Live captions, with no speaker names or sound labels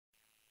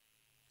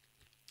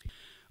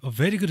A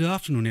very good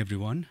afternoon,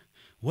 everyone.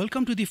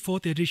 Welcome to the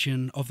fourth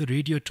edition of the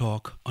Radio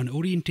Talk on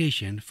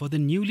orientation for the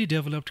newly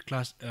developed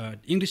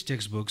English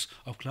textbooks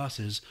of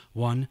classes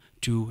 1,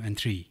 2, and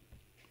 3.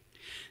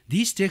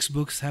 These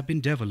textbooks have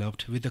been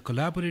developed with the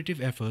collaborative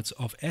efforts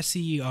of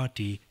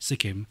SCERT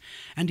Sikkim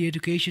and the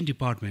Education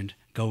Department,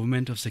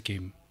 Government of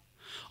Sikkim,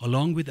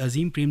 along with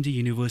Azim Premji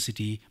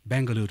University,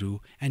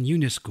 Bengaluru, and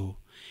UNESCO,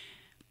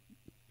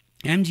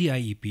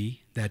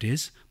 MGIEP, that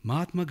is,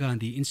 Mahatma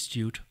Gandhi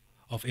Institute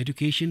of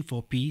Education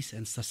for Peace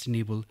and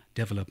Sustainable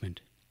Development.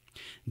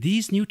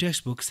 These new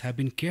textbooks have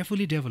been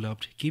carefully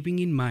developed keeping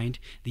in mind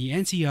the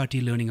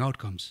NCERT learning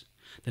outcomes,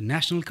 the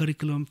National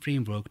Curriculum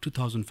Framework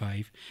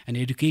 2005, and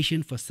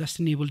Education for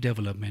Sustainable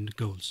Development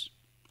goals.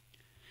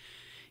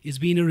 It's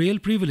been a real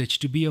privilege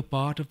to be a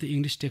part of the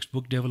English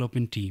textbook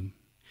development team,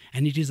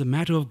 and it is a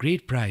matter of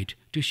great pride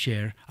to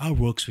share our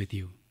works with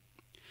you.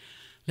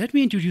 Let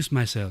me introduce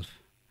myself.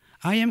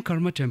 I am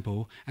Karma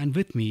Tempo, and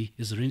with me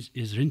is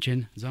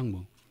Rinchen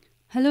Zangmu.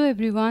 Hello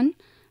everyone,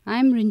 I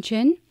am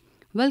Rinchen.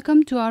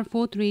 Welcome to our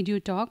fourth radio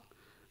talk.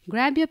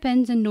 Grab your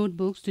pens and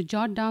notebooks to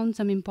jot down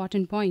some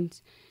important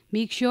points.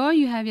 Make sure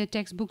you have your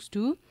textbooks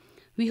too.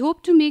 We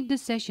hope to make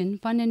this session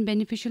fun and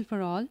beneficial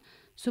for all,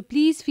 so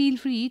please feel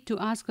free to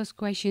ask us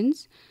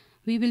questions.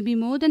 We will be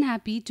more than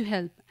happy to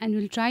help and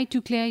will try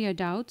to clear your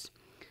doubts.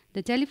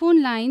 The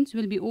telephone lines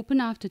will be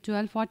open after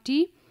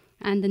 12:40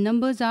 and the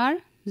numbers are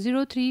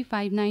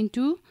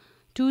 03592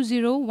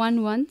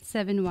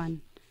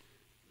 201171.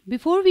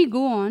 Before we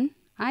go on,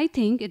 I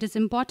think it is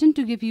important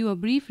to give you a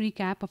brief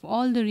recap of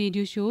all the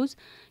radio shows.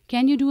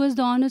 Can you do us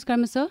the honors,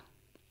 Karma sir?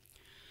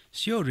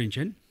 Sure,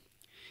 Rinchen.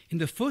 In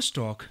the first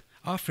talk,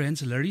 our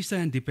friends Larissa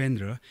and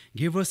Dipendra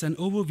gave us an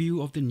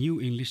overview of the new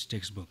English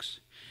textbooks.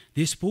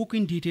 They spoke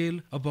in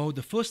detail about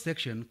the first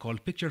section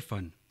called Picture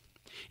Fun.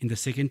 In the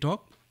second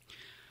talk,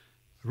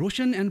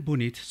 Roshan and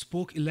Punit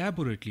spoke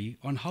elaborately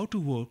on how to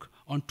work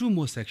on two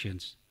more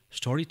sections,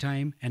 Story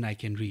Time and I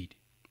Can Read.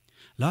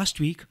 Last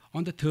week,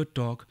 on the third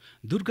talk,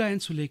 Durga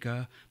and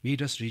Sulekha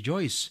made us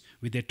rejoice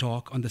with their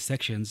talk on the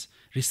sections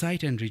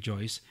Recite and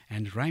Rejoice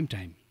and Rhyme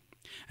Time.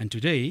 And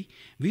today,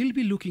 we'll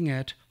be looking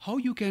at how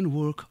you can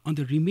work on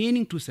the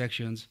remaining two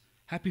sections,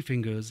 Happy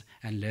Fingers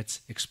and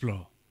Let's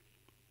Explore.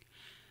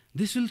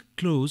 This will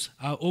close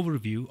our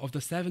overview of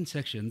the 7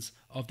 sections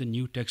of the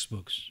new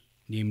textbooks,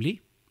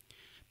 namely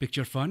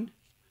Picture Fun,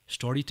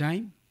 Story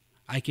Time,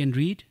 I Can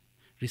Read,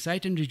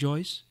 Recite and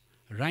Rejoice,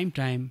 Rhyme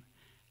Time,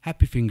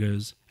 Happy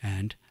Fingers,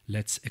 and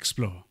Let's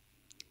Explore.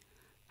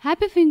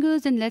 Happy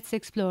Fingers and Let's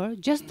Explore.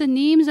 Just the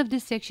names of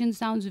this section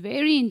sounds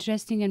very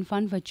interesting and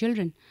fun for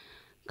children.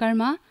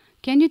 Karma,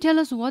 can you tell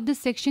us what this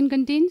section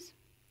contains?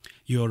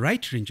 You're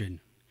right, Rinchen.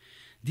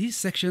 These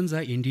sections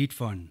are indeed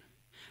fun.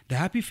 The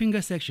Happy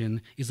Finger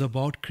section is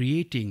about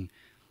creating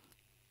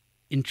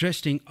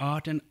interesting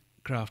art and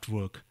craft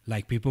work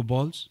like paper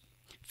balls,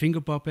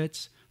 finger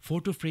puppets,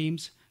 photo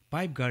frames,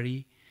 pipe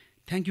gari,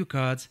 thank you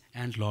cards,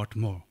 and lot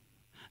more.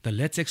 The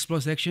Let's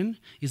Explore section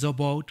is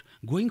about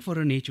going for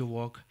a nature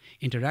walk,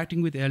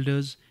 interacting with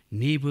elders,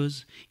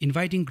 neighbors,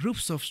 inviting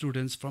groups of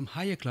students from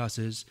higher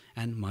classes,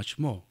 and much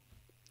more.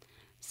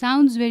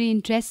 Sounds very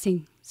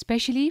interesting,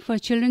 especially for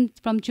children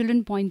from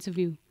children's points of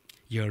view.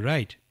 You're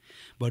right.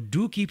 But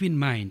do keep in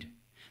mind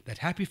that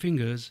Happy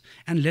Fingers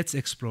and Let's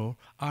Explore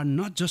are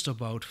not just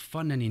about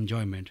fun and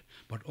enjoyment,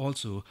 but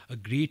also a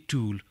great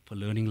tool for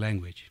learning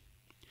language.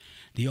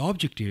 The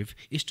objective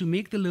is to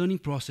make the learning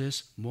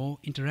process more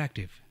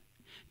interactive.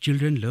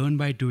 Children learn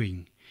by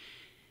doing.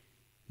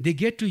 They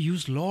get to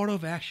use a lot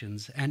of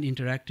actions and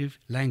interactive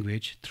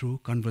language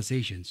through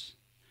conversations.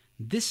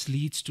 This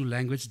leads to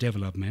language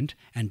development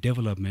and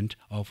development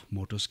of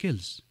motor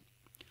skills.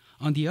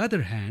 On the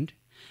other hand,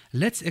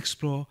 Let's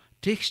Explore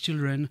takes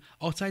children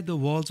outside the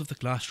walls of the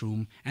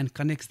classroom and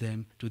connects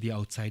them to the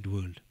outside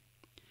world.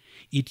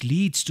 It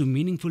leads to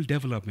meaningful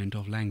development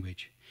of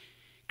language,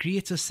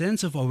 creates a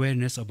sense of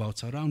awareness about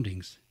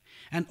surroundings,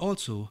 and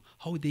also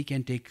how they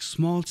can take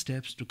small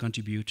steps to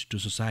contribute to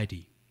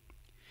society.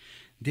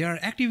 There are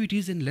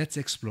activities in Let's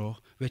Explore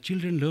where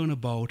children learn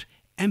about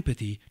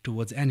empathy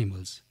towards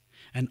animals,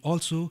 and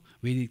also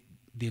where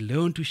they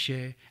learn to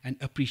share and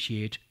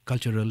appreciate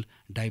cultural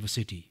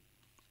diversity.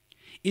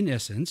 In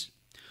essence,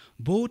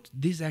 both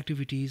these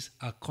activities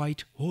are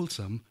quite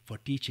wholesome for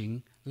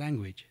teaching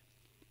language.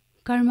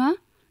 Karma,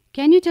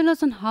 can you tell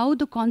us on how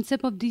the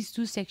concept of these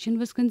two sections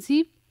was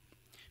conceived?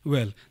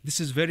 Well,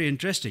 this is very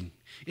interesting.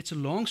 It's a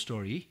long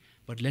story,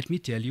 but let me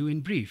tell you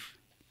in brief.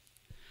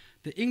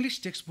 The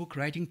English textbook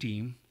writing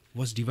team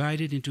was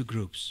divided into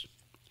groups.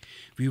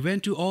 We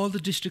went to all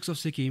the districts of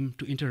Sikkim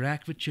to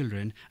interact with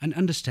children and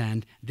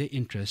understand their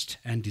interests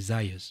and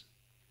desires.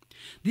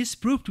 This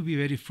proved to be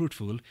very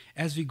fruitful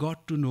as we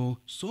got to know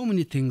so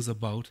many things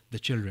about the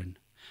children,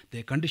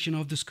 their condition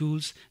of the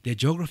schools, their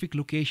geographic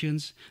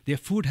locations, their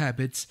food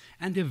habits,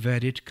 and their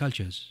varied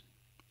cultures.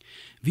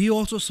 We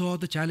also saw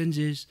the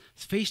challenges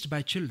faced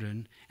by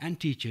children and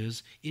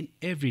teachers in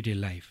everyday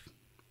life.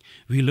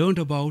 We learned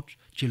about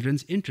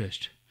children's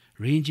interest,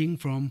 ranging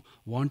from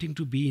wanting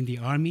to be in the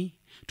army,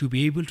 to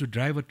be able to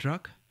drive a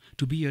truck,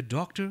 to be a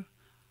doctor,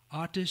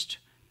 artist,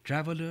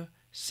 traveler,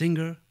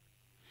 singer.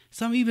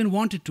 Some even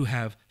wanted to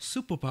have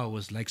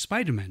superpowers like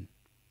Spider Man.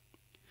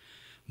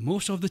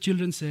 Most of the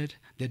children said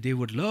that they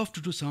would love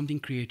to do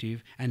something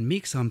creative and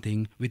make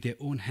something with their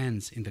own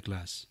hands in the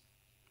class.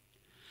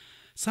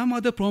 Some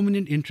other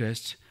prominent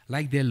interests,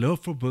 like their love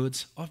for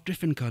birds of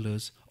different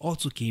colors,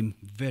 also came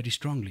very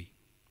strongly.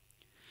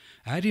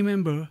 I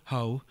remember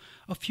how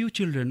a few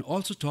children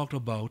also talked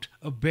about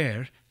a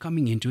bear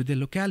coming into their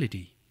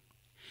locality.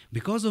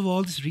 Because of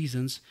all these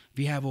reasons,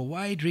 we have a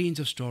wide range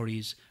of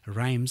stories,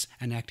 rhymes,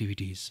 and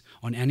activities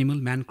on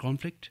animal-man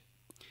conflict,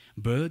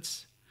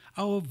 birds,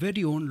 our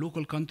very own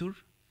local kantur,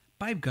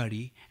 pipe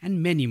gari,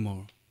 and many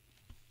more.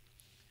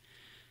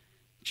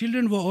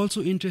 Children were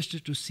also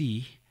interested to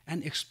see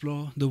and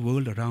explore the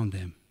world around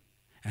them.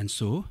 And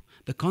so,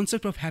 the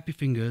concept of Happy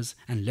Fingers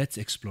and Let's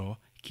Explore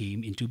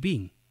came into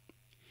being.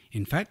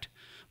 In fact,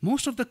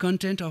 most of the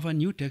content of our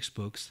new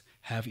textbooks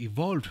have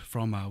evolved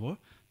from our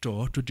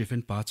tour to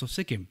different parts of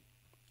Sikkim.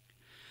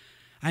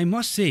 I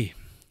must say,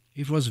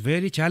 it was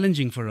very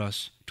challenging for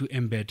us to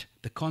embed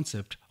the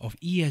concept of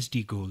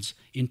ESD goals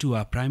into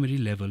our primary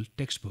level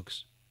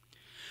textbooks.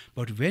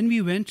 But when we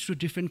went to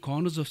different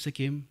corners of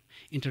Sikkim,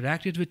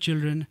 interacted with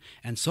children,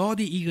 and saw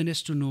the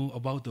eagerness to know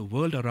about the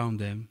world around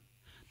them,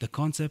 the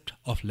concept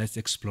of Let's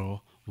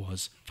Explore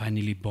was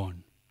finally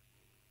born.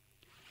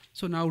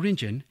 So now,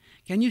 Rinchen,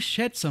 can you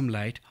shed some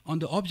light on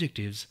the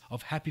objectives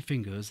of Happy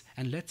Fingers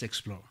and Let's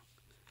Explore?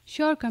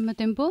 Sure,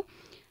 Karmatempo.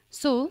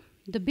 So,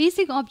 the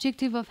basic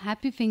objective of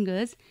Happy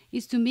Fingers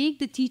is to make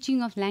the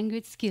teaching of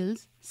language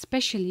skills,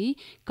 especially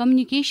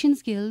communication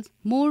skills,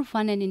 more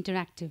fun and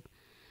interactive.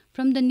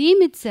 From the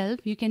name itself,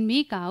 you can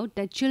make out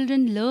that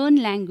children learn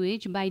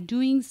language by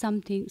doing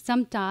some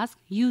task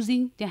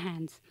using their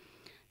hands.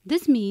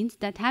 This means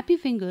that Happy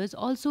Fingers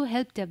also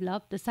help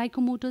develop the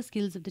psychomotor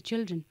skills of the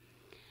children.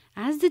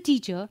 As the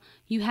teacher,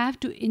 you have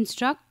to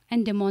instruct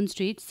and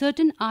demonstrate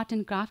certain art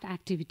and craft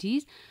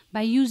activities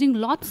by using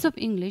lots of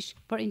English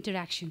for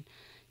interaction.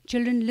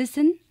 Children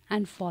listen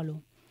and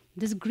follow.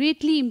 This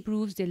greatly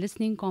improves their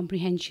listening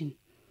comprehension.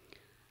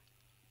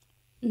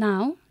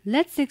 Now,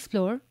 Let's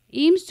Explore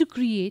aims to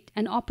create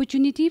an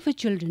opportunity for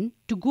children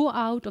to go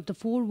out of the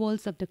four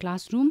walls of the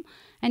classroom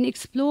and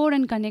explore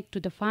and connect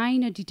to the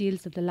finer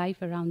details of the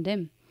life around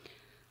them.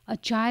 A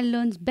child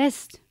learns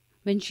best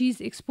when she is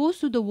exposed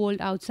to the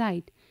world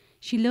outside.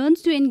 She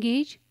learns to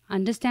engage,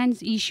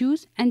 understands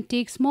issues, and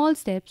takes small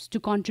steps to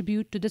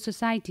contribute to the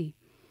society.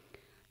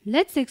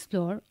 Let's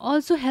Explore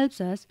also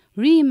helps us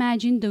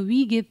reimagine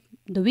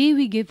the way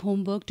we give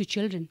homework to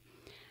children.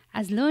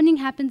 As learning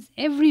happens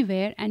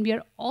everywhere and we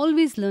are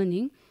always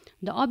learning,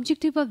 the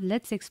objective of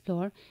Let's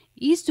Explore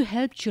is to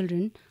help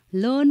children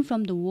learn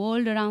from the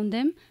world around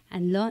them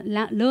and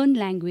learn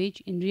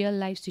language in real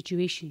life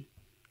situations.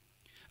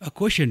 A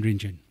question,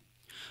 Rinjan.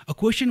 A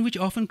question which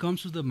often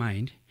comes to the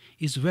mind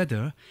is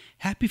whether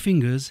Happy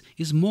Fingers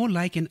is more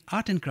like an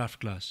art and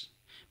craft class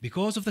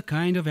because of the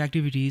kind of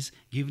activities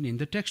given in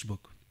the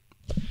textbook.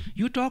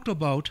 You talked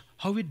about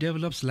how it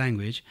develops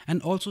language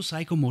and also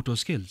psychomotor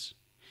skills.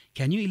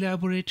 Can you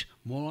elaborate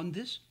more on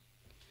this?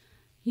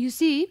 You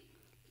see,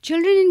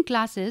 children in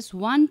classes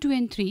 1, 2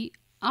 and 3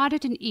 are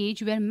at an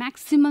age where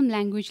maximum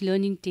language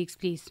learning takes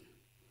place.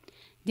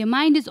 Their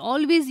mind is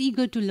always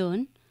eager to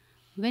learn.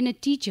 When a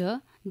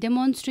teacher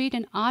demonstrates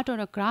an art or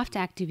a craft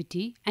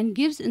activity and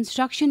gives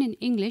instruction in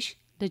English,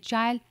 the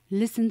child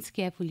listens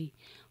carefully,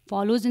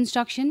 follows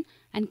instruction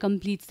and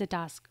completes the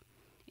task.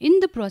 In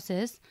the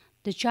process,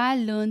 the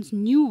child learns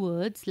new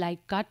words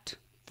like cut,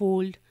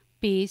 fold,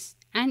 paste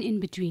and in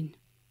between.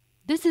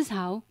 This is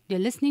how their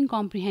listening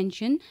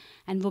comprehension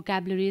and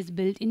vocabulary is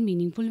built in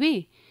meaningful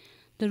way.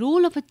 The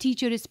role of a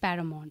teacher is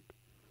paramount.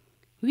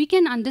 We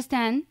can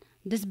understand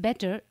this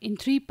better in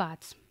 3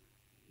 parts: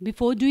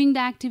 before doing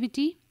the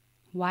activity,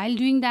 while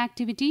doing the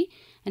activity,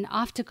 and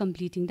after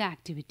completing the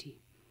activity.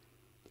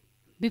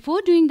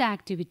 Before doing the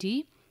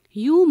activity,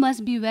 you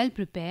must be well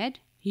prepared.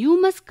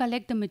 You must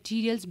collect the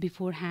materials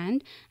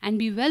beforehand and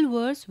be well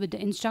versed with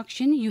the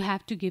instruction you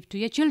have to give to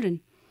your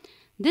children.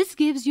 This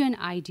gives you an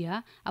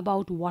idea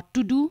about what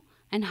to do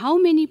and how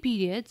many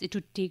periods it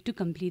would take to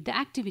complete the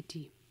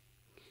activity.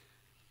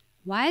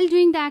 While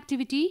doing the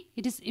activity,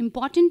 it is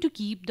important to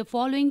keep the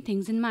following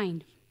things in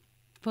mind.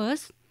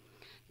 First,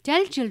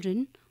 tell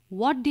children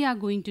what they are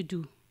going to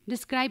do.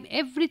 Describe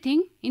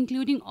everything,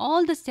 including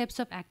all the steps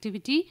of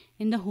activity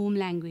in the home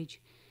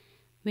language.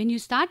 When you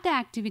start the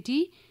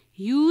activity,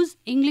 use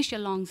English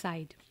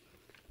alongside.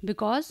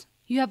 Because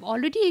you have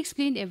already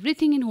explained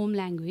everything in home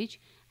language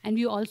and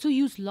you also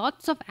use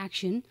lots of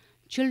action,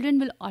 children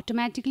will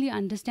automatically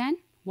understand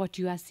what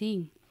you are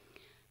saying.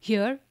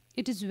 Here,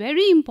 it is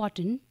very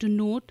important to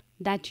note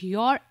that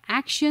your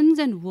actions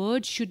and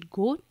words should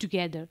go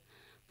together.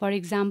 For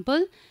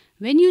example,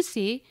 when you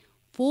say,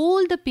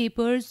 fold the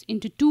papers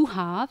into 2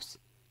 halves,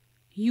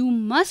 you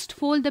must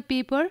fold the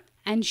paper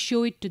and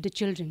show it to the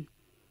children.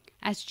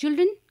 As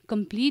children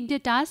complete their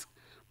task,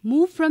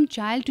 move from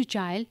child to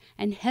child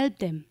and help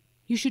them.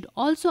 You should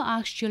also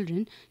ask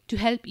children to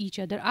help each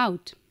other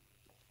out.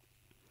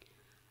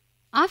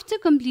 After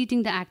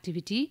completing the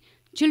activity,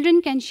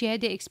 children can share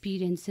their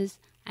experiences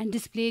and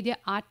display their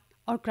art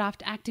or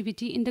craft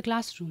activity in the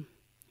classroom.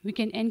 We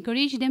can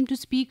encourage them to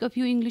speak a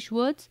few English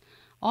words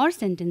or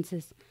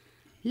sentences.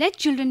 Let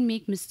children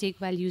make mistakes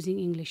while using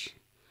English.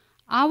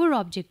 Our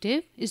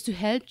objective is to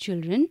help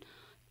children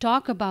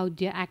talk about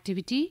their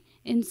activity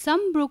in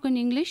some broken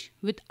English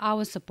with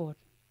our support.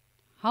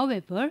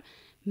 However,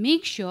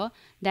 make sure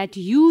that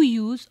you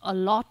use a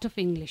lot of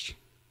English.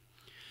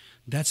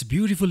 That's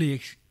beautifully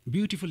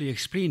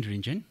explained,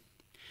 Rinjan.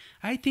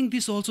 I think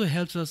this also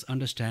helps us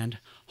understand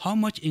how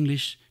much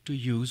English to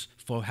use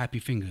for happy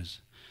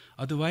fingers.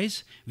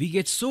 Otherwise, we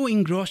get so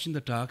engrossed in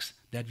the tasks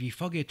that we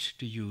forget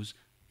to use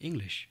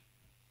English.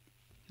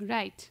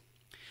 Right.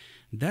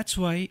 That's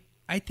why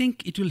I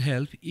think it will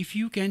help if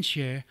you can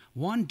share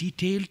one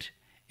detailed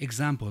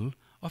example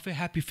of a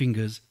happy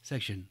fingers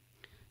section.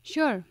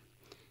 Sure.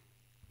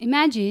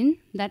 Imagine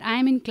that I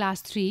am in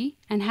class 3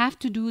 and have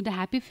to do the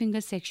happy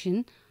fingers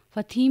section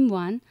for theme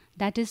 1,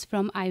 that is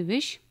from I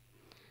Wish.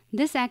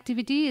 This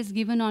activity is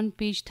given on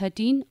page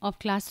 13 of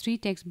class 3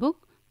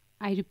 textbook.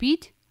 I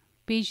repeat,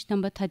 page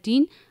number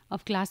 13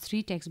 of class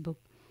 3 textbook.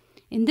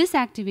 In this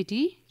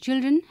activity,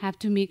 children have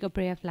to make a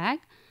prayer flag.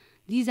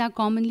 These are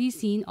commonly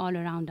seen all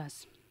around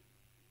us.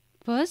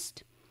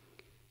 First,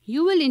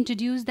 you will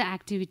introduce the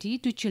activity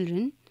to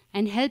children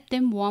and help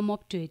them warm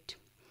up to it.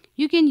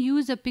 You can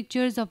use the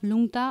pictures of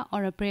lungta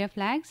or a prayer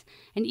flags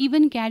and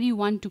even carry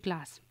one to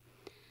class.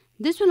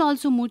 This will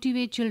also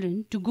motivate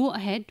children to go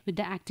ahead with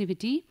the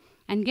activity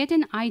and get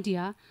an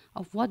idea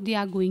of what they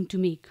are going to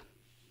make.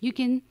 You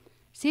can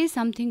say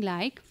something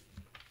like,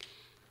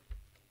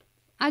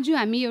 आज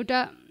हामी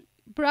एउटा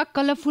पुरा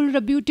colourful र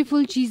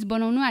beautiful चिज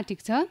बनाउनु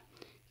आँटेको छ.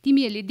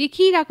 तिमीहरूले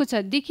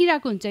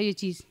देखिरहेको हुन्छ यो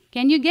चिज.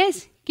 Can you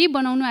guess? के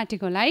बनाउनु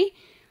आँटेको होला है?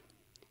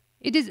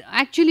 It is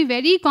actually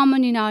very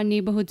common in our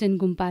neighborhoods and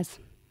gumpas.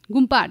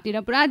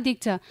 गुम्पाहरूतिर पुरा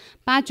देख्छ.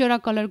 5वटा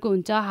कलरको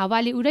हुन्छ,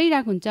 हावाले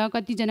उडाइरहेको हुन्छ,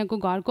 कतिजनाको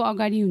घरको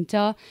अगाडि हुन्छ,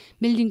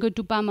 बिल्डिङको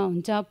टुप्पामा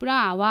हुन्छ, पुरा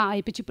हावा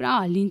आएपछि पुरा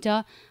हल्लिन्छ,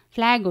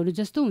 फ्ल्यागहरू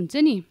जस्तो हुन्छ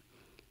नि.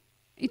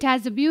 It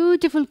has the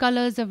beautiful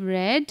colors of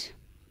red,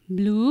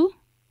 blue,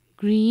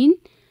 green,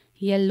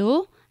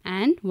 yellow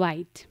and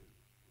white.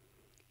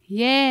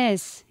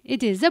 Yes,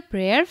 it is a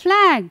prayer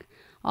flag,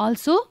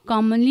 also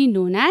commonly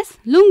known as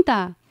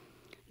lungta.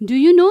 Do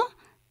you know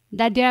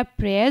that there are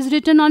prayers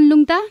written on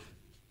lungta?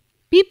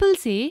 People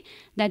say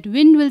that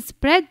wind will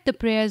spread the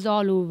prayers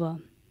all over.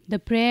 The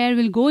prayer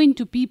will go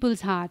into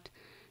people's heart.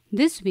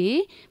 This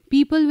way,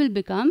 people will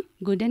become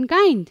good and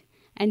kind,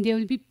 and there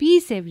will be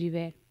peace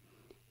everywhere.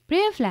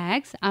 Prayer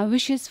flags are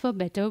wishes for a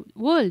better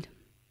world.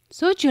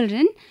 So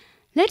children,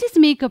 let us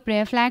make a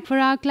prayer flag for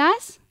our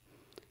class.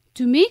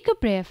 To make a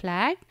prayer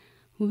flag,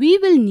 we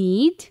will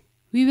need,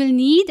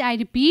 I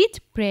repeat,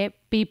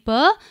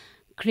 paper,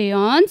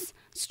 crayons,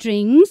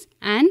 strings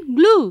and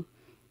glue.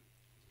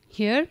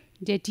 Here,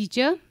 dear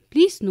teacher,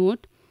 please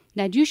note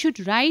that you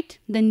should write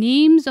the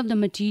names of the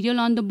material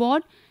on the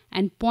board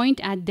and point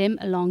at them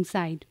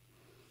alongside.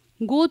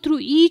 Go through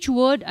each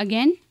word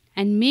again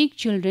and make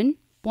children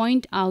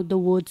point out the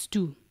words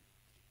too.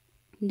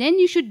 Then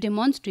you should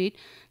demonstrate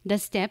the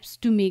steps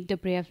to make the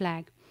prayer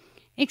flag.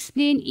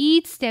 Explain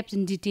each step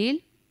in detail.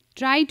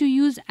 Try to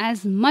use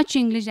as much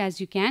English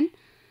as you can.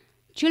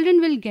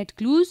 Children will get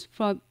clues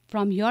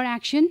from your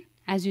action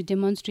as you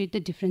demonstrate the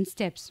different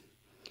steps.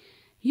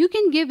 You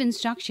can give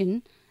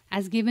instruction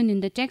as given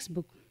in the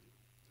textbook.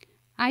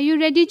 Are you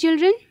ready,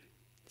 children?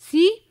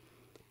 See,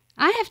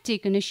 I have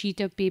taken a sheet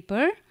of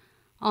paper.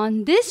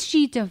 On this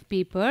sheet of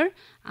paper,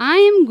 I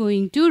am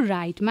going to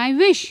write my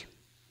wish.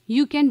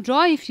 You can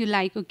draw if you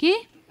like,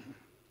 okay?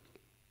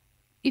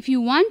 If you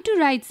want to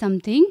write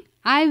something,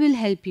 I will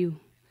help you.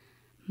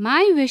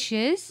 My wish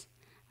is,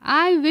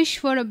 I wish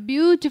for a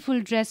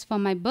beautiful dress for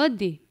my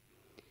birthday.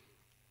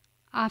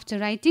 After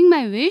writing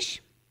my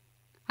wish,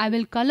 I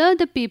will color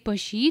the paper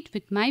sheet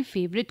with my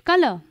favorite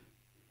color.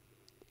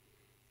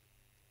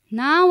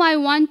 Now I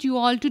want you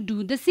all to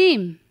do the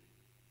same.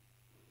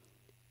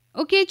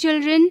 Okay,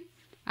 children,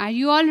 are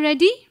you all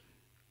ready?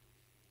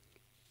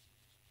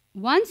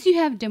 Once you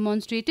have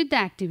demonstrated the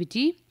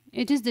activity,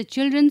 it is the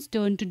children's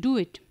turn to do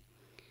it.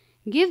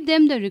 Give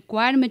them the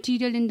required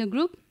material in the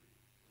group.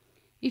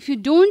 If you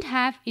don't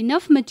have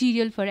enough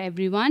material for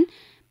everyone,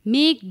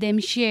 make them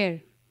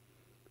share.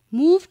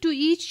 Move to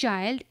each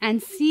child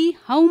and see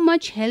how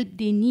much help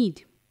they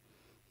need.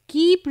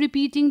 Keep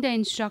repeating the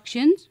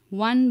instructions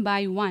one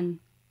by one.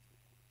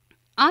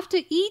 After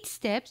each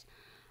step,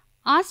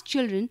 ask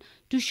children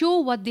to show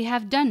what they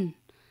have done.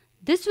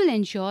 This will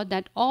ensure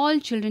that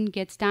all children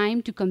get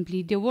time to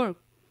complete their work.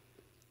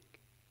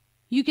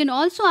 You can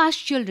also ask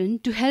children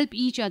to help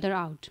each other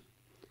out.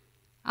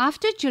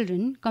 After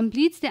children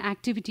completes the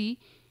activity,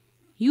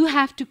 you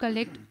have to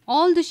collect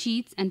all the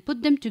sheets and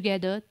put them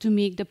together to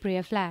make the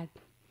prayer flag.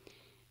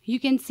 You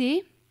can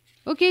say,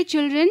 okay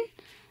children,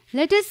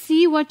 let us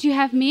see what you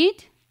have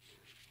made.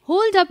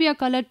 Hold up your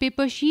colored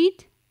paper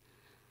sheet.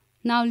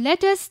 Now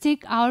let us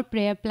stick our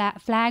prayer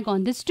flag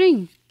on the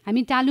string.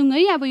 हामी टालौँ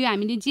है। अब यो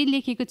हामीले जे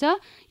लेखेको छ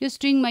यो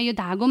स्ट्रिङमा यो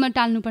धागोमा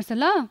टाल्नुपर्छ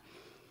ल।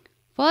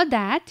 For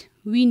that,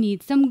 we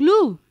need some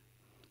glue.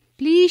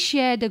 Please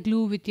share the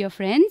glue with your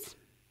friends.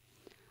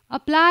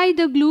 Apply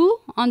the glue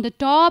on the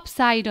top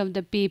side of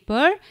the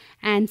paper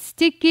and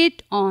stick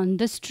it on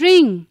the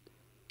string.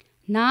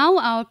 Now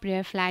our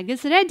prayer flag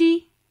is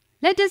ready.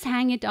 Let us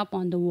hang it up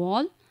on the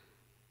wall.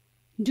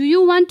 Do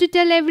you want to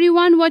tell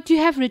everyone what you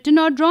have written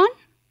or drawn?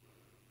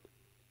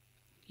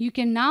 You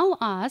can now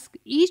ask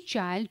each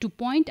child to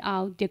point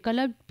out their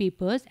colored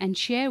papers and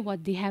share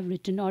what they have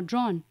written or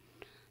drawn.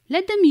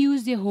 Let them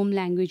use their home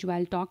language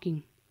while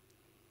talking.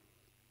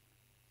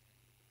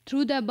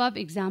 Through the above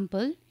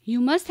example, you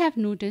must have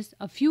noticed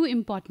a few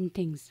important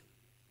things.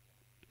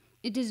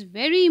 It is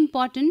very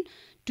important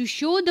to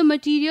show the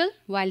material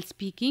while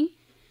speaking.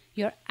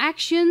 Your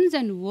actions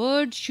and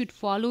words should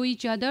follow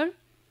each other.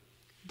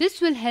 This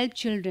will help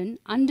children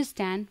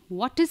understand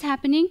what is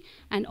happening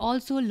and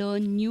also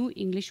learn new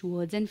English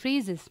words and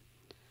phrases.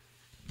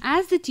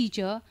 As the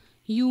teacher,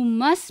 you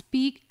must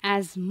speak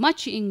as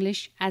much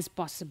English as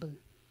possible.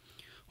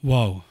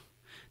 Wow,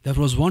 that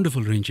was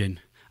wonderful, Rinchen.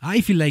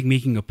 I feel like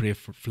making a prayer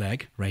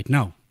flag right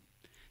now.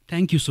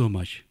 Thank you so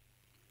much.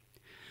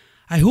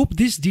 I hope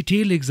this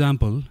detailed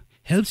example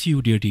helps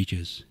you, dear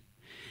teachers.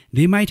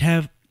 There might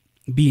have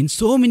been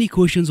so many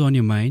questions on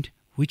your mind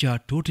which are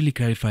totally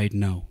clarified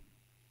now.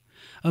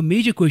 A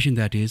major question,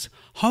 that is,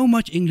 how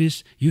much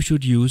English you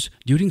should use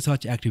during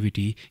such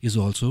activity, is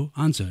also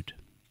answered.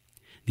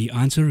 The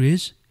answer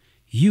is,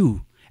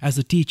 you as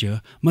a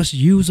teacher must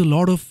use a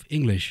lot of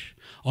English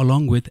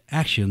along with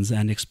actions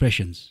and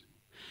expressions.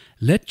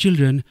 Let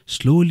children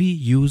slowly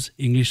use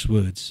English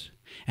words,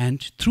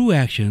 and through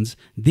actions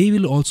they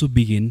will also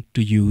begin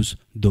to use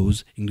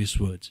those English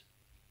words.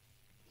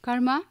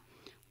 Karma,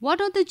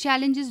 what other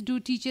challenges do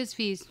teachers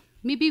face?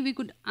 Maybe we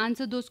could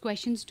answer those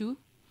questions too.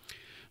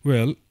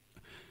 Well,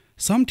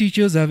 some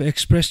teachers have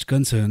expressed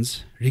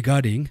concerns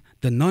regarding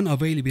the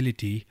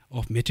non-availability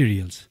of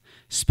materials,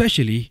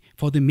 especially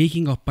for the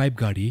making of pipe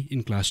gadi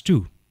in class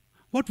 2.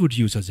 What would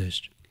you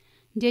suggest?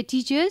 Dear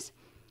teachers,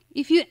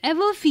 if you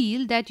ever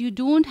feel that you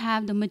don't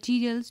have the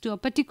materials to a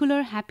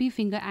particular happy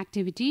finger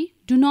activity,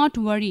 do not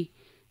worry.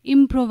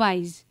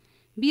 Improvise.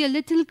 Be a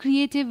little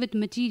creative with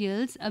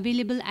materials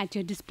available at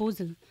your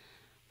disposal.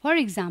 For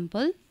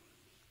example,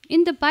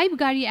 in the pipe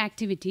gadi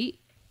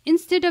activity,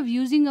 instead of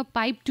using a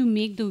pipe to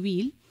make the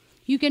wheel,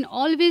 you can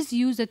always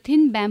use a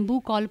thin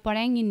bamboo called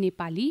parang in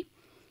Nepali.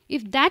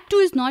 If that too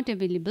is not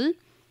available,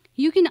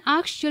 you can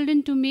ask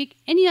children to make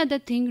any other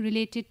thing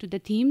related to the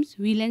themes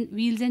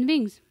wheels and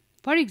wings.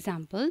 For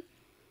example,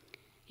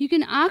 you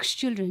can ask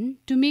children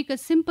to make a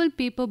simple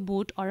paper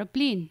boat or a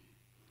plane.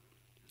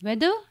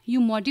 Whether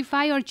you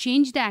modify or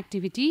change the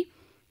activity,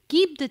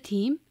 keep the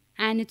theme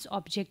and its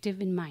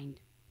objective in mind.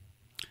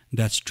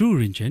 That's true,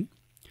 Rinchen.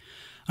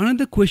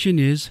 Another question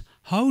is,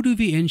 how do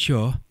we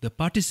ensure the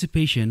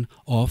participation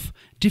of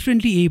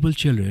differently abled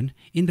children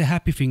in the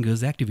Happy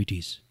Fingers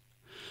activities?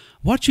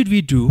 What should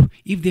we do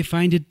if they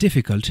find it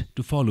difficult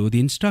to follow the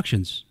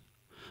instructions?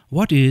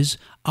 What is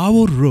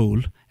our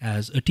role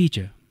as a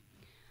teacher?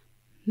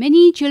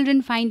 Many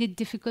children find it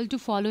difficult to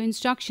follow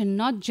instruction,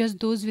 not just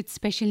those with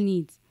special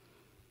needs.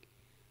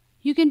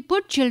 You can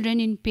put children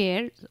in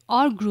pairs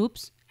or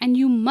groups, and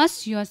you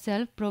must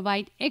yourself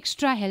provide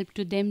extra help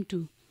to them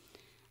too.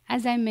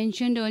 As I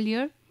mentioned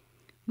earlier,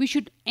 we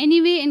should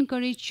anyway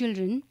encourage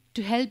children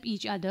to help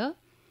each other.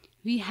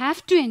 We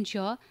have to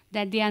ensure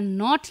that they are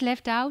not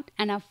left out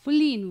and are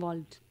fully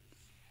involved.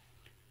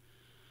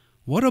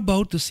 What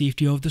about the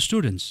safety of the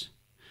students?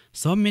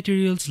 Some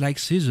materials like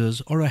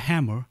scissors or a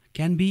hammer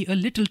can be a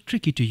little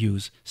tricky to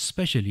use,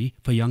 especially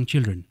for young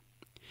children.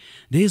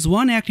 There is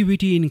one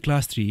activity in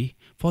class 3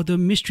 for the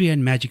mystery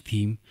and magic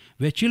theme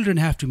where children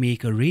have to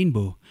make a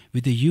rainbow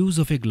with the use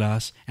of a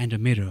glass and a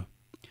mirror.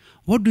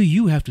 What do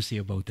you have to say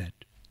about that?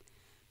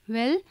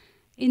 Well,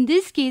 in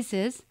these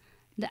cases,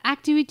 the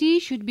activity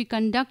should be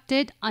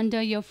conducted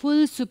under your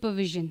full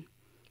supervision.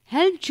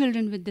 Help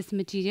children with these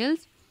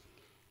materials.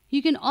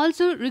 You can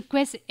also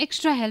request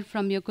extra help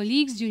from your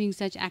colleagues during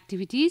such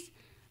activities,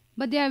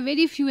 but they are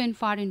very few and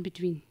far in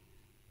between.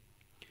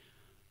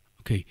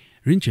 Okay,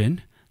 Rinchen,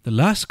 the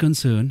last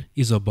concern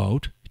is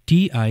about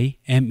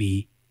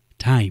TIME,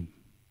 time.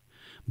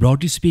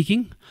 Broadly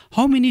speaking,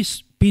 how many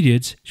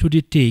periods should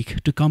it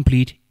take to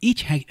complete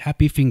each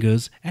Happy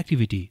Fingers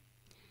activity?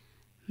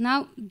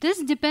 Now,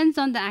 this depends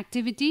on the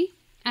activity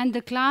and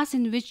the class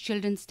in which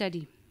children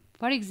study.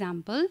 For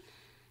example,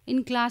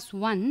 in class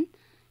 1,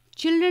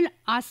 children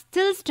are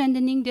still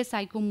strengthening their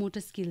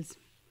psychomotor skills.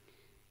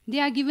 They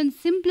are given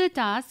simpler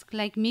tasks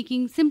like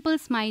making simple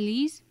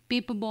smileys,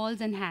 paper balls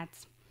and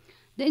hats.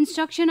 The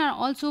instructions are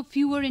also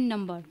fewer in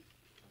number.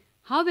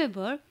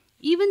 However,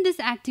 even these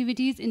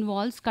activities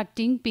involves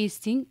cutting,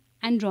 pasting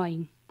and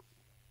drawing.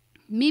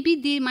 Maybe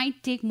they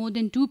might take more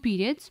than 2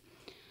 periods.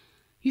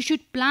 You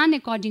should plan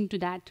according to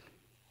that.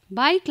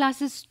 By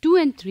classes 2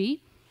 and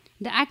 3,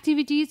 the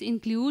activities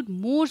include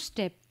more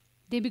steps.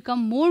 They become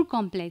more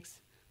complex.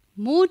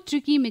 More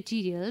tricky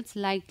materials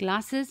like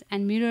glasses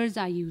and mirrors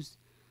are used.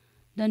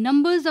 the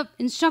numbers of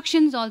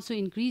instructions also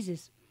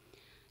increases.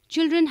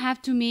 Children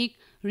have to make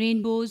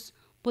rainbows,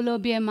 polar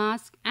bear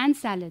masks and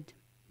salad.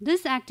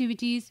 These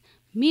activities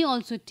may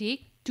also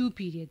take 2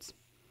 periods.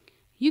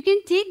 You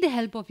can take the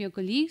help of your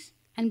colleagues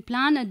and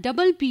plan a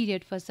double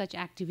period for such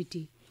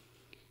activity.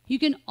 You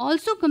can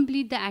also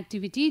complete the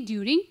activity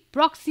during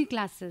proxy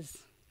classes.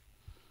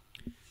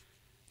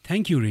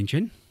 Thank you,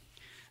 Rinchen.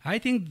 I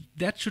think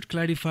that should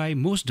clarify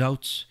most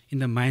doubts in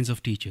the minds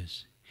of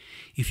teachers.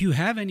 If you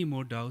have any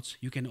more doubts,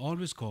 you can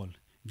always call.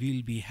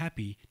 We'll be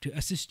happy to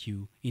assist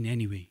you in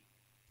any way.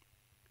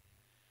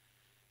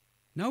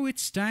 Now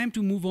it's time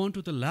to move on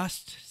to the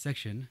last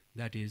section,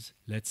 that is,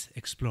 let's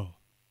explore.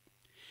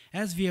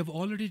 As we have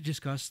already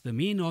discussed, the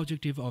main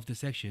objective of the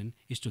section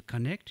is to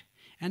connect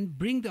and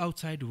bring the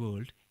outside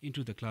world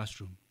into the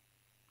classroom.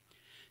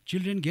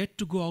 Children get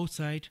to go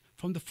outside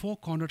from the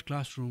four-cornered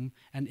classroom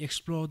and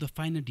explore the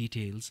finer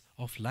details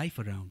of life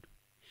around.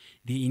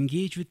 They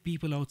engage with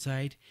people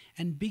outside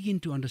and begin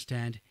to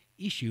understand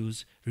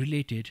issues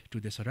related to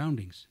their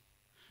surroundings.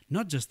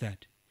 Not just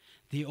that,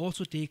 they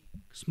also take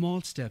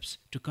small steps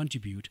to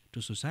contribute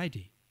to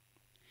society.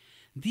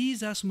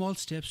 These are small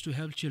steps to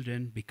help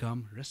children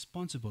become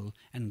responsible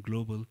and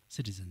global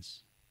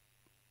citizens.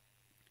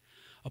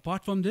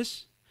 Apart from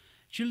this,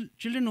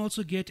 children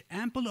also get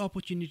ample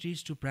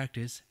opportunities to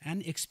practice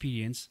and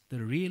experience the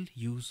real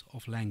use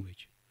of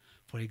language.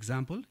 For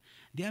example,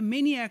 there are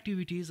many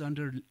activities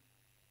under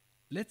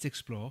Let's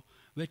Explore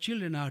where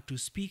children are to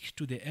speak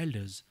to their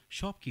elders,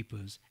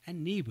 shopkeepers,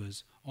 and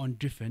neighbors on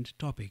different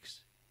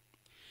topics.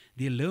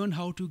 They learn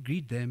how to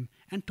greet them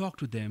and talk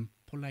to them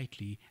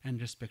politely and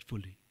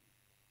respectfully.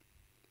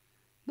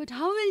 But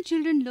how will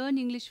children learn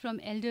English from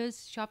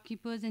elders,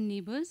 shopkeepers, and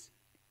neighbors?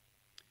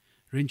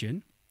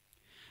 Rinjan,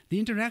 the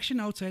interaction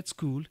outside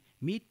school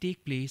may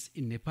take place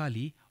in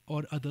Nepali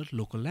or other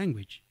local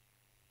language.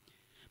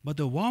 But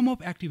the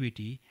warm-up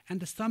activity and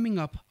the summing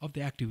up of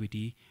the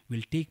activity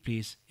will take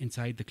place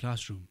inside the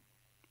classroom.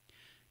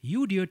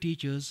 You, dear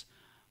teachers,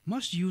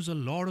 must use a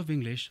lot of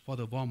English for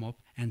the warm-up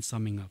and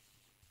summing up.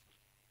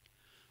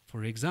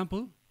 For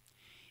example,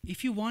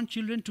 if you want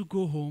children to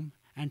go home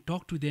and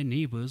talk to their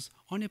neighbors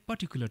on a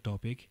particular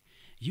topic,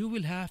 you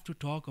will have to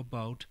talk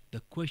about the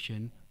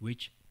question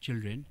which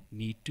children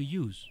need to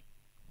use.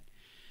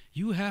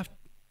 You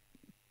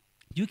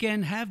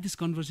can have this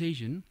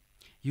conversation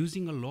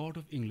using a lot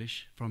of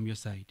English from your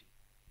side.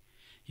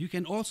 You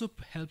can also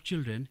help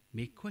children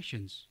make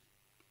questions.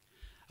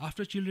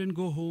 After children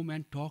go home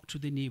and talk to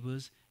their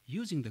neighbors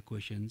using the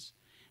questions,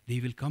 they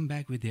will come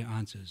back with their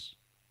answers,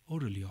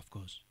 orally of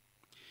course.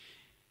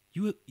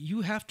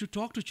 You have to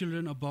talk to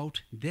children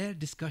about their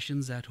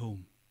discussions at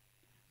home.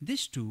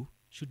 This too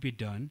should be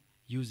done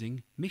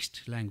using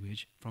mixed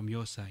language from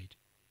your side.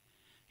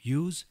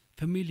 Use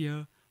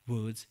familiar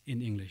words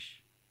in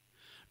English.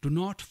 Do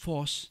not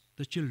force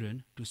the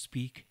children to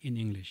speak in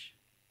English.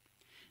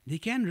 They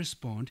can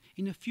respond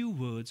in a few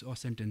words or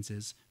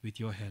sentences with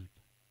your help.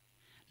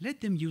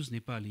 Let them use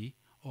Nepali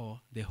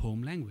or their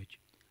home language.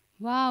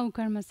 Wow,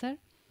 Karma sir.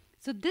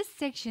 So this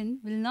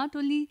section will not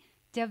only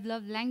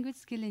develop language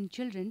skill in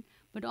children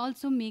but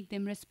also make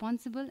them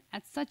responsible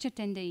at such a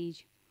tender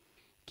age.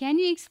 Can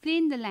you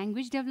explain the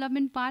language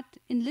development part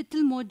in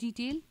little more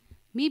detail,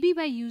 maybe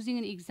by using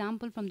an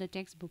example from the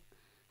textbook?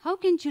 How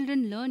can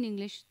children learn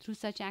English through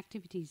such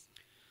activities?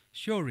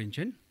 Sure,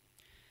 Rinchen.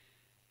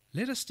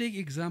 Let us take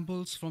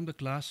examples from the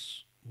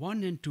Class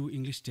 1 and 2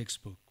 English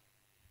textbook.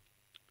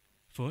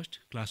 First,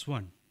 Class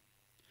 1.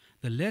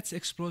 The Let's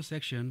Explore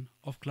section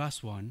of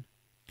Class 1,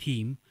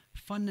 theme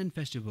Fun and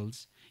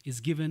Festivals, is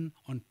given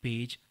on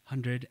page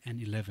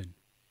 111.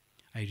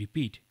 I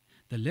repeat,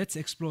 the Let's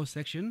Explore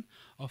section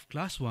of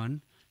Class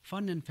 1,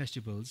 Fun and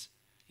Festivals,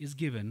 is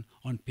given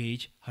on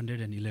page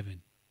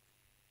 111.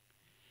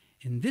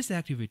 In this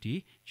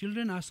activity,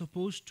 children are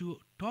supposed to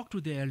talk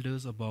to their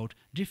elders about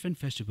different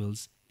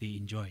festivals they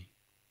enjoy.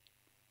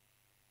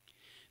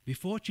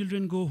 Before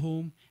children go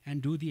home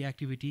and do the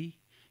activity,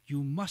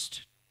 you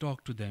must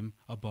talk to them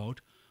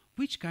about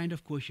which kind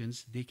of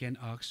questions they can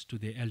ask to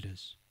their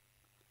elders.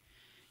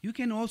 You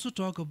can also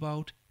talk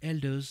about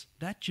elders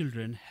that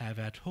children have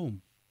at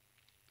home.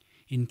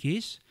 In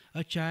case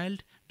a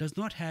child does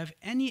not have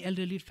any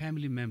elderly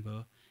family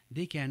member,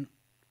 they can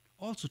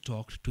also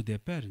talk to their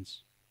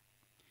parents.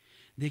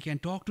 You can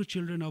talk to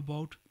children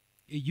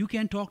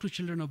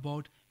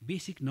about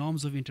basic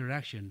norms of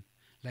interaction,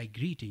 like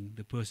greeting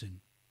the person.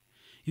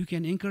 You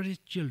can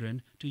encourage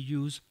children to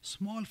use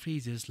small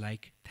phrases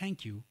like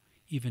thank you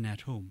even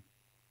at home.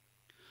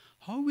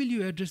 How will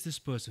you address this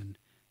person?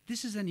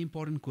 This is an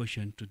important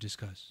question to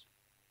discuss.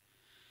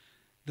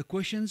 The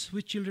questions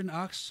which children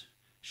ask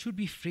should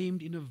be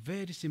framed in a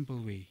very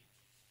simple way.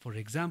 For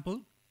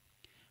example,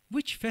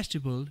 which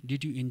festival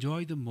did you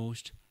enjoy the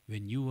most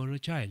when you were a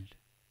child?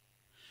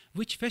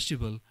 Which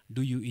festival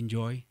do you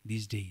enjoy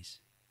these days?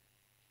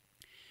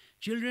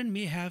 Children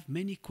may have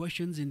many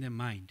questions in their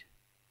mind.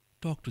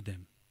 Talk to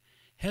them.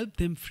 Help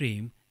them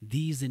frame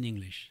these in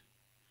English.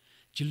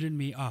 Children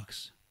may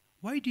ask,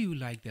 why do you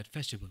like that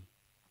festival?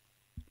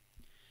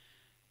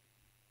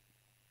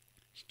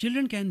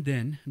 Children can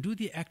then do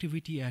the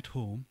activity at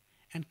home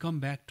and come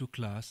back to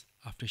class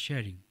after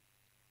sharing.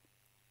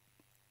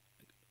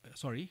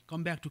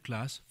 Come back to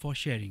class for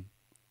sharing.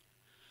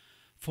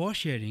 For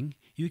sharing,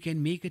 you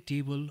can make a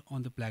table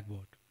on the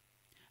blackboard.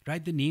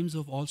 Write the names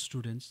of all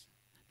students,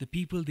 the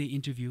people they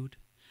interviewed,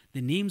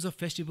 the names of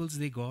festivals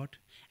they got,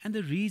 and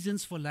the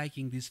reasons for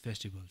liking these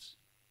festivals.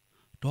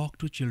 Talk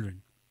to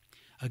children.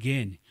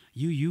 Again,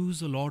 you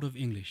use a lot of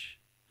English,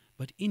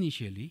 but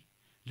initially,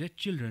 let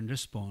children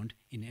respond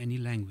in any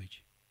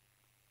language.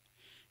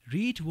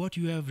 Read what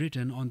you have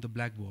written on the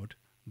blackboard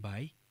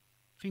by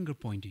finger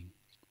pointing.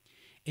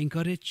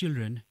 Encourage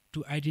children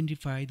to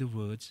identify the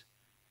words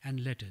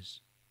and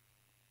letters.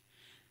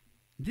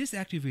 This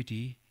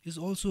activity is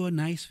also a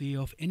nice way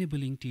of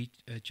enabling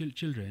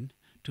children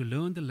to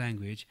learn the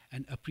language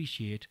and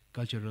appreciate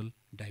cultural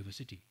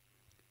diversity.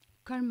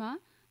 Karma,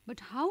 but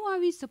how are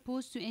we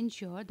supposed to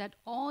ensure that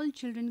all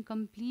children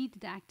complete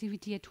the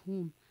activity at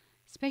home,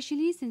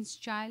 especially since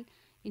child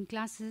in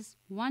classes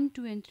 1,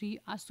 2 and 3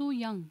 are so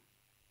young?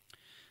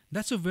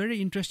 That's a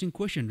very interesting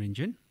question,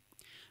 Rinjan.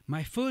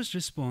 My first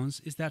response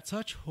is that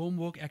such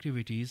homework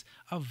activities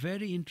are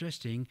very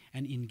interesting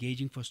and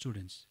engaging for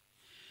students.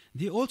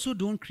 They also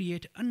don't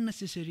create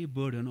unnecessary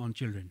burden on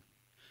children.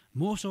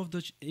 Most of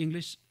the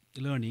English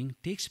learning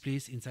takes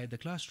place inside the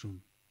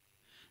classroom.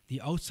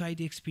 The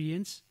outside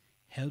experience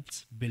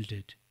helps build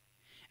it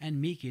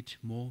and make it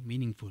more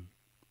meaningful.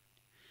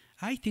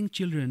 I think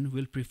children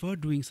will prefer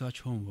doing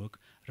such homework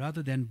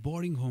rather than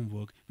boring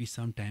homework we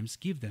sometimes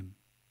give them.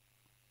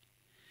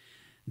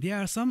 There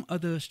are some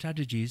other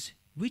strategies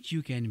which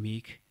you can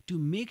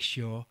make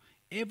sure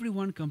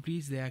everyone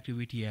completes the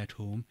activity at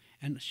home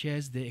and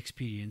shares their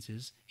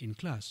experiences in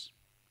class.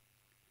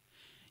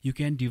 You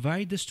can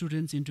divide the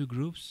students into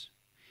groups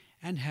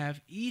and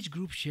have each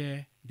group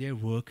share their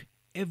work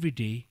every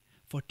day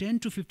for 10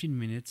 to 15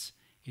 minutes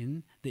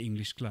in the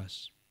English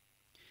class.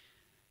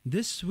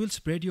 This will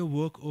spread your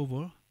work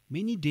over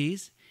many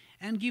days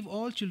and give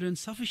all children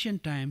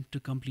sufficient time to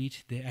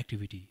complete their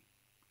activity,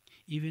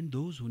 even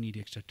those who need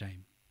extra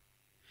time.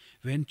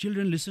 When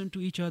children listen to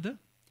each other,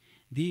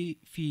 they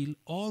feel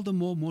all the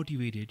more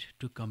motivated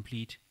to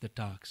complete the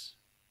tasks.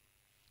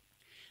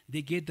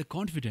 They get the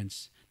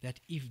confidence that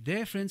if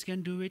their friends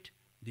can do it,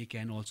 they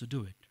can also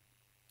do it.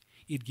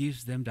 It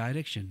gives them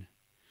direction.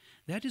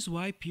 That is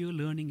why peer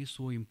learning is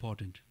so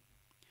important.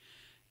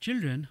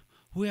 Children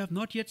who have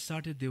not yet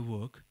started their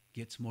work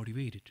gets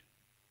motivated.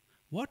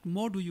 What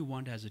more do you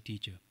want as a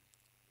teacher?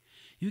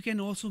 You can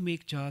also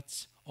make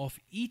charts of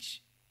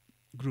each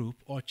group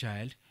or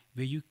child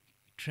where you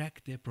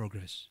track their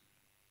progress.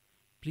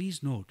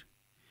 Please note,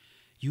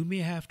 you may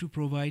have to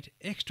provide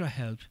extra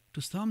help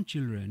to some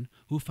children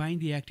who find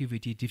the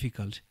activity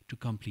difficult to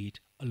complete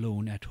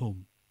alone at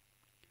home.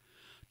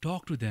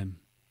 Talk to them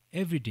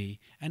every day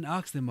and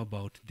ask them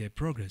about their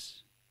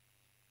progress.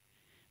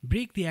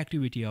 Break the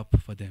activity up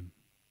for them.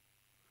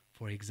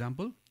 For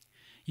example,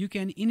 you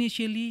can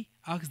initially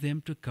ask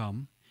them to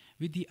come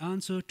with the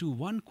answer to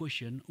one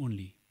question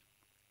only.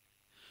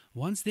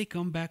 Once they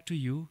come back to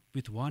you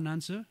with one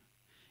answer,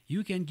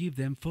 you can give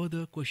them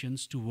further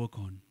questions to work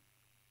on.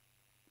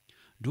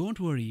 Don't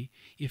worry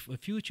if a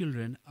few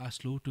children are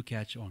slow to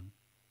catch on.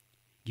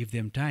 Give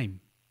them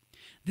time.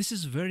 This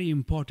is very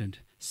important,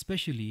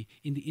 especially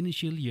in the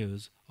initial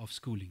years of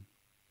schooling.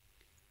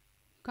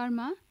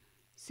 Karma,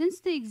 since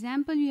the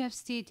example you have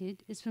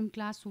stated is from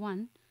class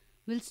 1,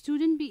 will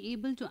students be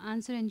able to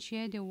answer and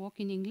share their work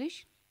in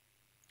English?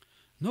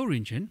 No,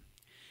 Rinchen.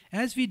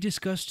 As we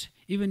discussed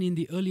even in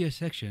the earlier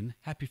section,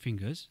 Happy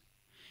Fingers,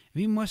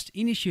 we must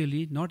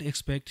initially not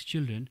expect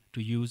children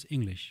to use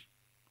English.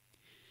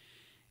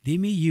 They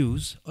may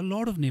use a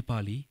lot of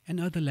Nepali and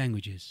other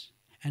languages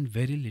and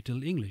very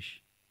little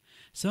English.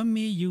 Some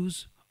may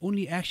use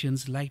only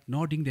actions like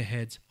nodding their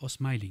heads or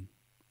smiling.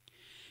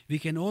 We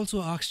can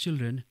also ask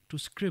children to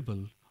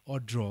scribble or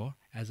draw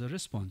as a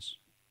response.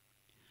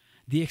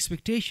 The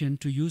expectation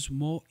to use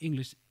more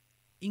English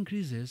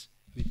increases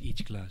with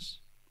each class.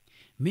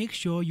 Make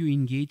sure you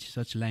engage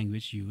such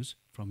language use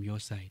from your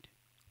side.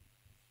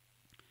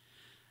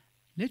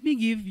 Let me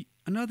give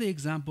another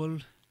example,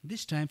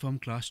 this time from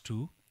class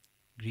 2,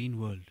 Green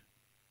World.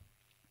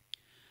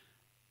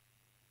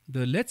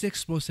 The Let's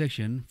Explore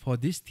section for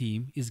this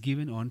theme is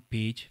given on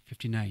page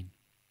 59.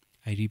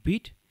 I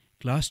repeat,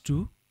 class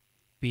 2,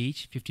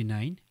 page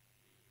 59.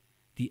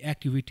 The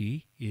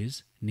activity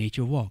is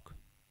Nature Walk.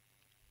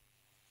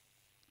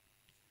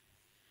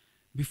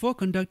 Before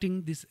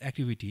conducting this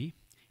activity,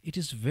 it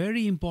is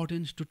very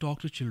important to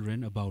talk to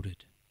children about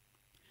it.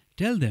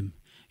 Tell them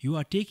you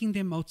are taking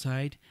them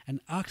outside and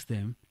ask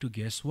them to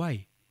guess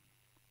why.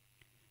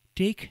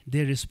 Take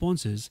their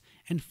responses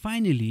and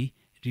finally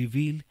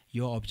reveal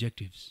your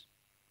objectives.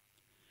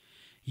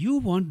 You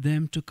want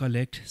them to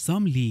collect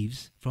some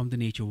leaves from the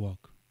nature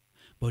walk,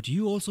 but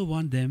you also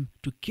want them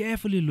to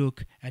carefully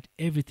look at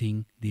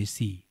everything they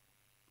see.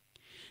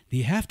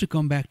 They have to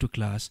come back to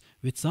class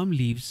with some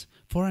leaves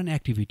for an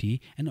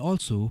activity and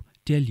also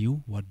tell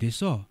you what they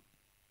saw.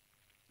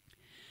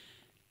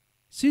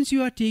 Since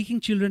you are taking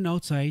children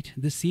outside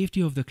the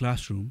safety of the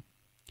classroom,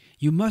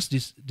 you must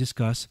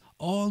discuss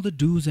all the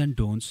do's and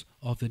don'ts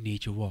of the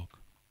nature walk.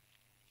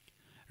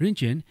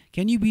 Rinchen,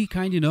 can you be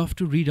kind enough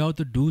to read out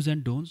the do's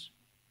and don'ts?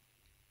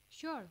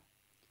 Sure.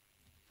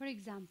 For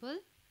example,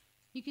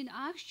 you can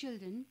ask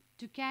children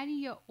to carry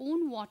your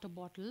own water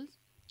bottles,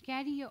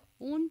 carry your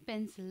own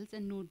pencils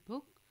and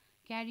notebook,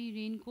 carry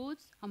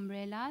raincoats,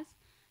 umbrellas,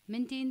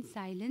 maintain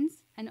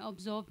silence and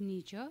observe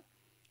nature.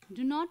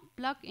 Do not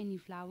pluck any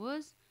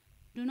flowers.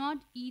 Do not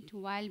eat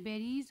wild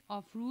berries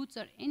or fruits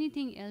or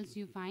anything else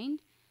you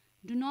find.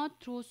 Do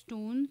not throw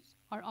stones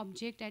or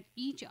objects at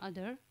each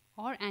other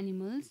or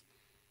animals.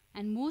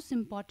 And most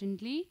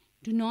importantly,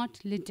 do not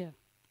litter.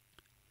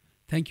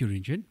 Thank you,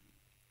 Rinchen.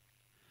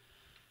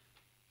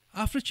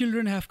 After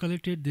children have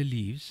collected their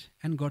leaves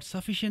and got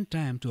sufficient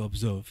time to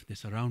observe their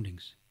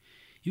surroundings,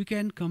 you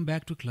can come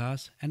back to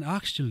class and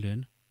ask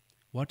children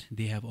what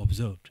they have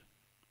observed.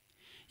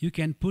 You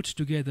can put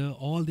together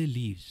all their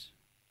leaves.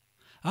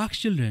 Ask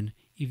children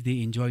if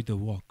they enjoyed the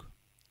walk.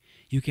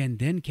 You can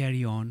then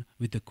carry on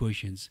with the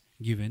questions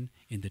given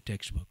in the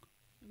textbook.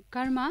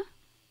 Karma,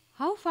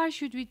 how far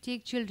should we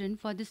take children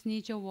for this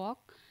nature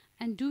walk?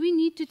 And do we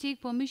need to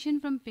take permission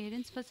from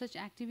parents for such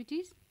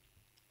activities?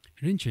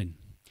 Rinchen,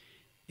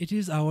 it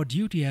is our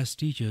duty as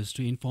teachers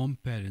to inform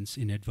parents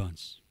in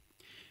advance.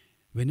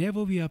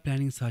 Whenever we are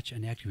planning such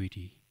an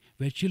activity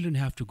where children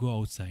have to go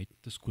outside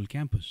the school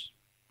campus,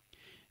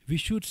 we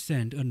should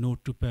send a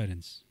note to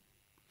parents.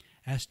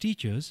 As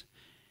teachers,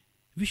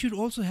 we should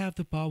also have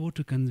the power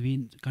to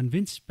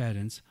convince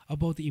parents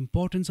about the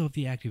importance of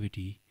the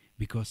activity,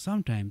 because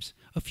sometimes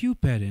a few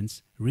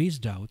parents raise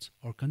doubts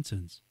or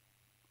concerns.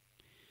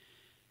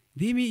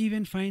 They may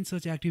even find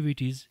such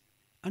activities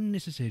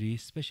unnecessary,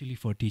 especially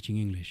for teaching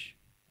English.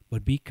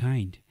 But be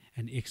kind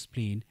and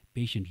explain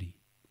patiently.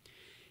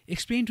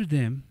 Explain to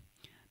them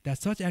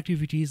that such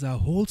activities are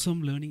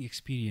wholesome learning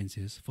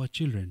experiences for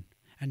children,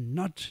 and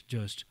not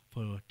just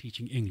for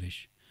teaching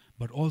English,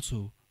 but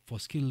also for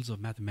skills of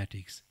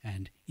mathematics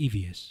and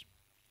EVS.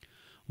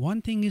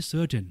 One thing is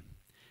certain: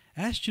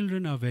 as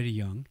children are very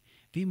young,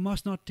 we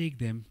must not take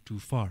them too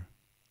far.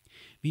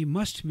 We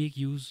must make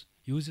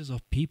uses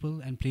of people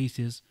and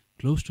places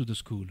close to the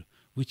school,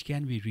 which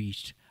can be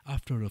reached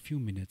after a few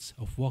minutes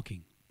of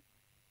walking.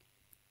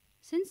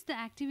 Since the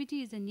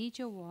activity is a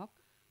nature walk,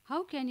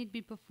 how can it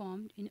be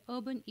performed in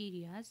urban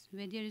areas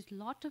where there is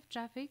lot of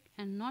traffic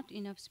and not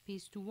enough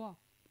space to walk?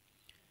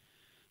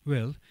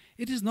 Well,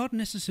 it is not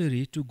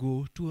necessary to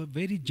go to a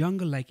very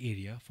jungle-like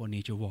area for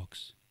nature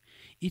walks.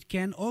 It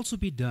can also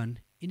be done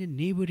in a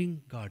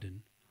neighboring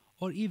garden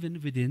or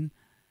even within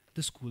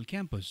the school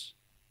campus.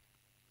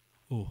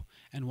 Oh,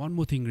 and one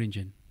more thing,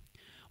 Rinjan.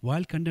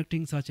 While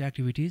conducting such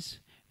activities,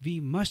 we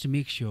must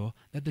make sure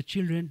that the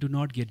children do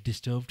not get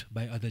disturbed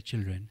by other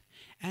children,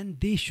 and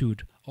they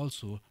should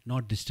also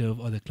not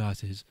disturb other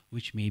classes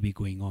which may be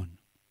going on.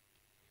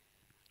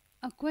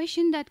 A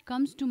question that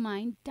comes to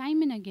mind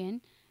time and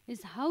again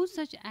is how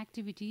such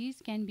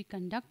activities can be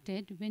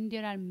conducted when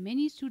there are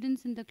many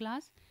students in the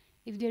class,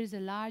 if there is a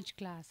large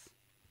class.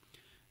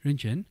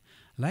 Rinchen,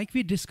 like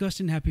we discussed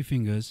in Happy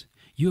Fingers,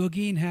 you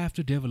again have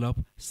to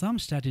develop some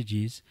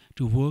strategies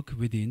to work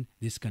within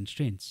these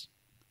constraints.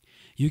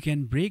 You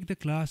can break the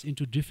class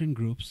into different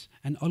groups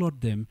and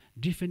allot them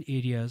different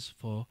areas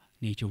for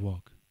nature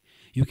walk.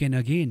 You can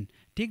again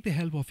take the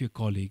help of your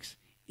colleagues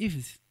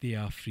if they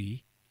are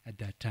free at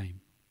that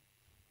time.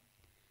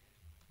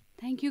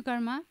 Thank you,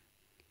 Karma.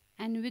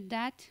 And with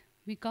that,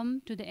 we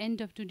come to the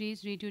end of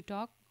today's radio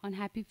talk on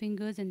Happy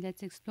Fingers and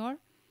Let's Explore.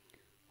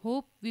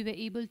 Hope we were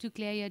able to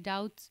clear your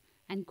doubts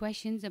and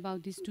questions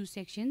about these two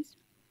sections.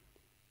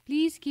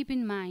 Please keep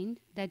in mind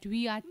that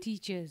we are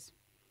teachers.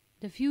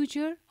 The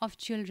future of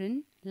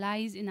children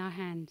lies in our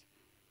hands.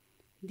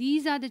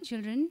 These are the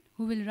children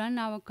who will run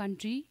our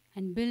country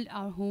and build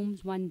our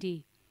homes one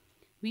day.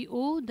 We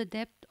owe the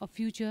depth of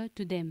future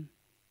to them.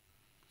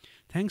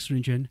 Thanks,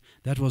 Rinchen.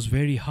 That was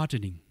very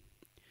heartening.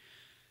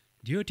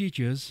 Dear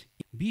teachers,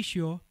 be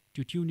sure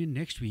to tune in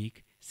next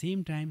week,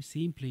 same time,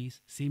 same place,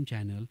 same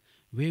channel,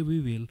 where we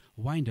will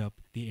wind up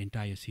the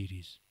entire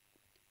series.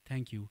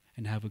 Thank you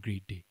and have a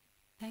great day.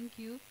 Thank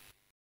you.